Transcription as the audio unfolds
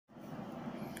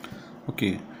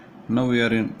Okay, now we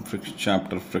are in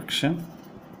chapter friction.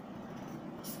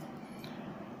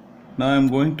 Now I am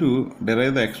going to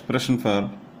derive the expression for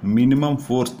minimum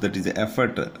force, that is the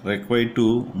effort required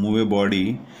to move a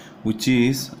body which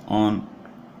is on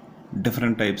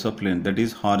different types of plane, that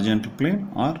is horizontal plane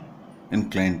or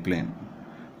inclined plane.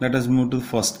 Let us move to the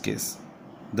first case,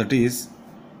 that is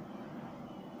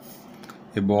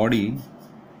a body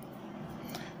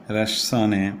rests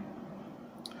on a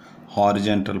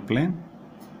horizontal plane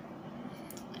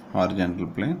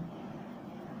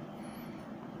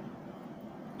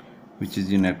which is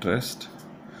in at rest.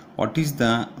 What is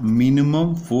the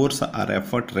minimum force or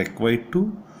effort required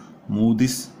to move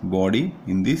this body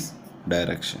in this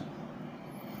direction?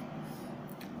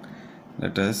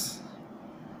 Let us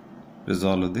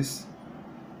resolve this.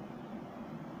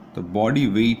 The body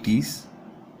weight is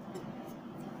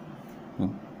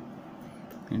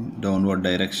in downward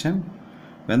direction.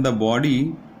 When the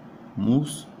body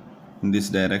moves in this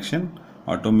direction,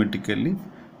 automatically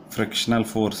frictional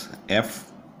force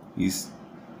F is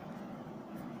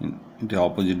in the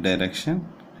opposite direction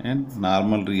and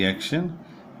normal reaction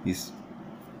is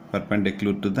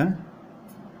perpendicular to the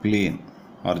plane,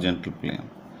 horizontal plane.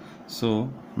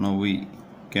 So now we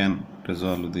can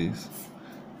resolve this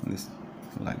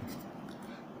line.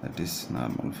 That is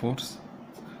normal force,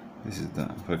 this is the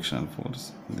frictional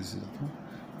force, this is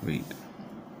the weight.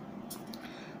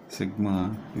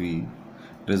 Sigma, we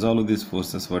resolve these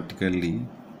forces vertically,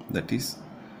 that is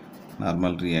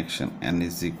normal reaction N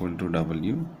is equal to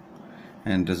W,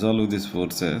 and resolve these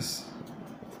forces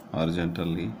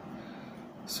horizontally,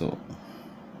 so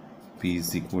P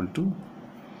is equal to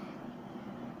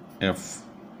F.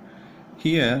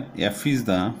 Here F is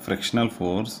the frictional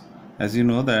force. As you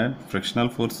know that frictional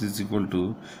force is equal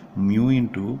to mu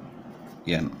into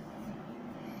N,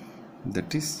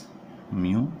 that is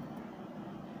mu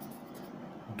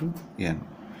into N,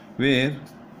 where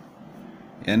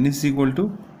N is equal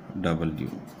to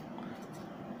W.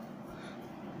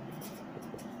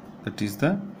 That is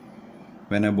the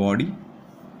when a body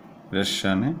rests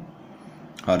on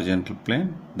a horizontal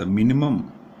plane, the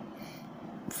minimum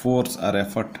force or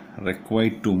effort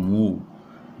required to move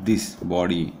this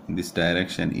body in this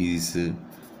direction is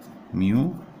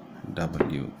mu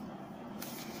W.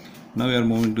 Now we are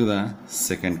moving to the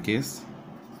second case,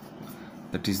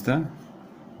 that is the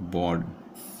board.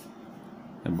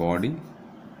 A body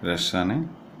rests on a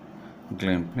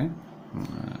inclined plane,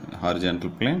 horizontal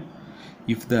plane.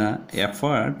 If the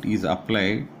effort is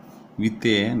applied with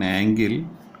an angle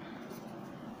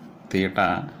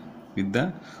theta with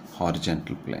the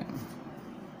horizontal plane,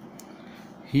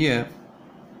 here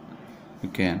you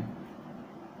can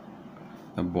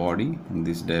the body in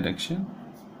this direction,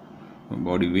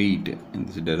 body weight in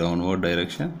this downward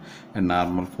direction, and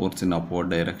normal force in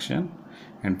upward direction,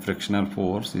 and frictional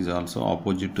force is also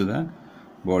opposite to the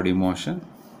body motion,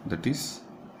 that is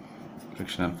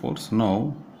frictional force.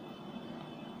 Now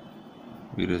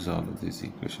we resolve this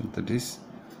equation, that is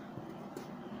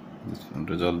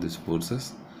resolve these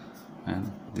forces,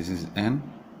 and this is N,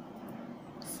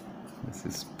 this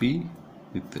is P,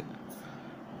 with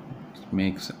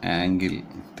makes angle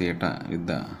theta with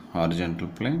the horizontal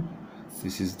plane,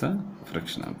 this is the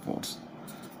frictional force.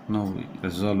 Now we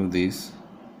resolve these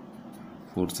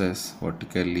forces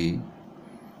vertically,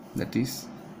 that is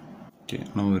okay.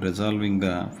 Now we are resolving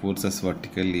the forces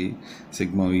vertically,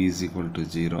 sigma V is equal to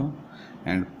 0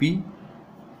 and P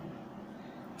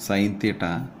sin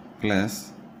theta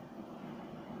plus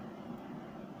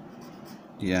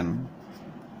N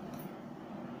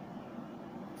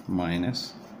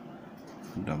minus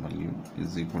W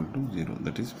is equal to 0,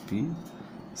 that is P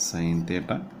sin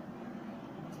theta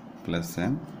plus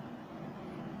N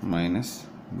minus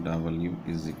W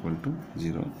is equal to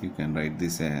 0. You can write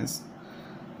this as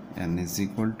N is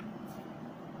equal to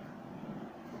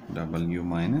W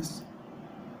minus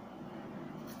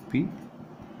P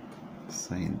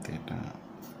sin theta.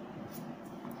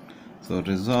 So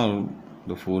resolve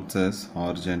the forces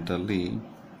horizontally.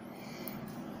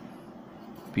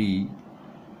 P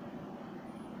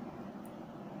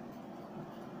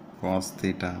cos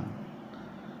theta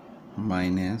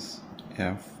minus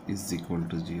F is equal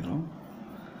to 0,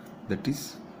 that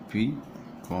is P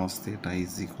cos theta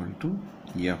is equal to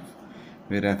F,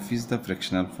 where F is the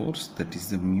frictional force, that is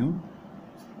the mu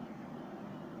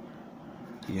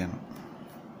N.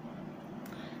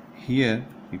 Here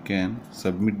you can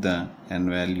submit the N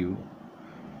value,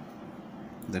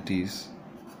 that is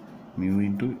mu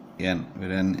into N,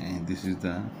 where N, this is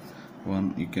the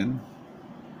one, you can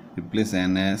replace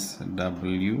N as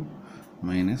W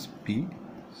minus P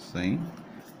sin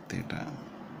theta.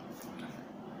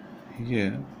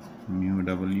 here mu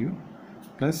w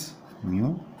plus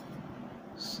mu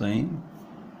sin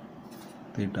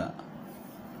theta.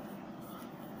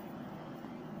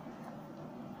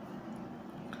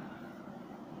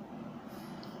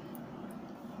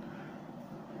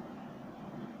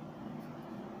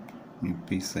 Mu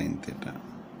p sin theta.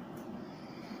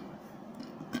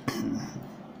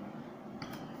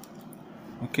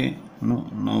 Okay,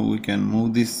 now we can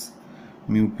move this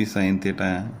mu p sin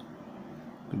theta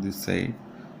to this side.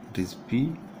 It is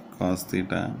p cos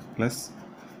theta plus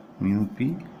mu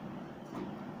p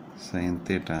sin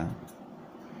theta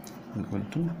equal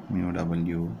to mu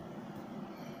w.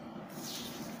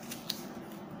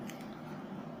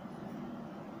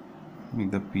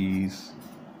 Make the p's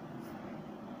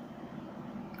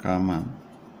common.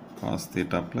 Cos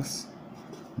theta plus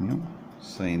mu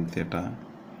sin theta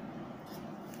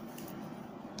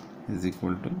is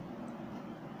equal to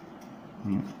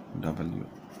mu w.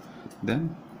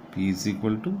 Then p is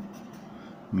equal to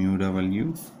mu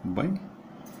w by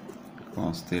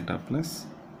cos theta plus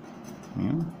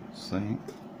mu sin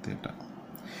theta.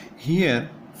 Here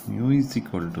mu is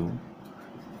equal to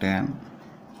tan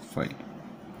phi.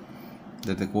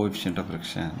 That the coefficient of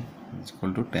friction is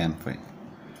equal to tan phi.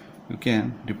 You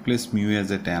can replace mu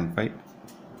as a tan phi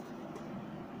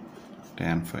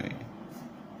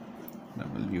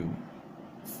w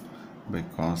by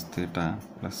cos theta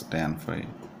plus tan phi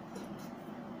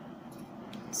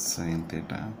sin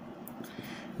theta.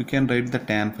 You can write the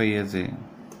tan phi as a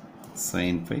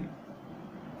sin phi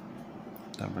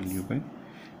w by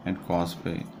and cos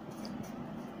phi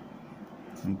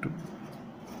into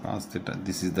cos theta.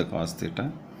 This is the cos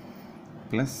theta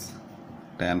plus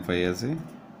tan phi as a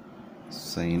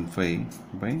sin phi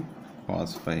by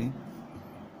cos phi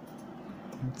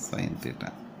sin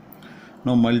theta.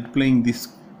 Now multiplying this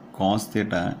cos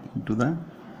theta into the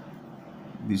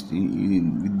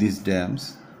with these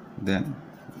terms, then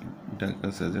it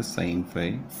occurs as a sin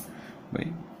phi by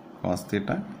cos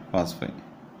theta cos phi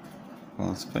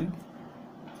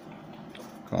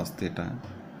cos theta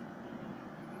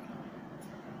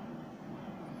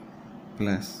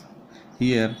plus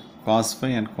here cos phi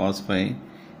and cos phi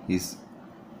is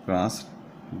crossed,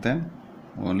 then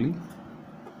only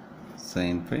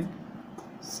sin phi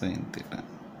sin theta.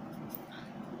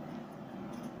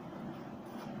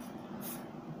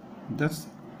 That's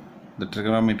the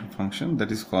trigonometric function,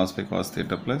 that is cos phi cos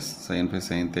theta plus sin phi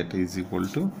sin theta is equal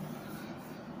to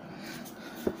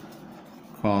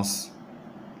cos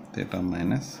theta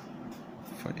minus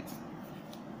phi.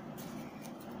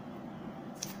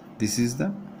 This is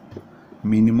the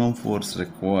minimum force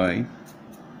required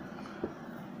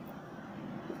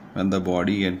when the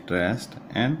body gets rest,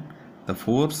 and the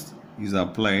force is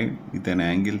applied with an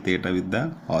angle theta with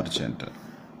the horizontal.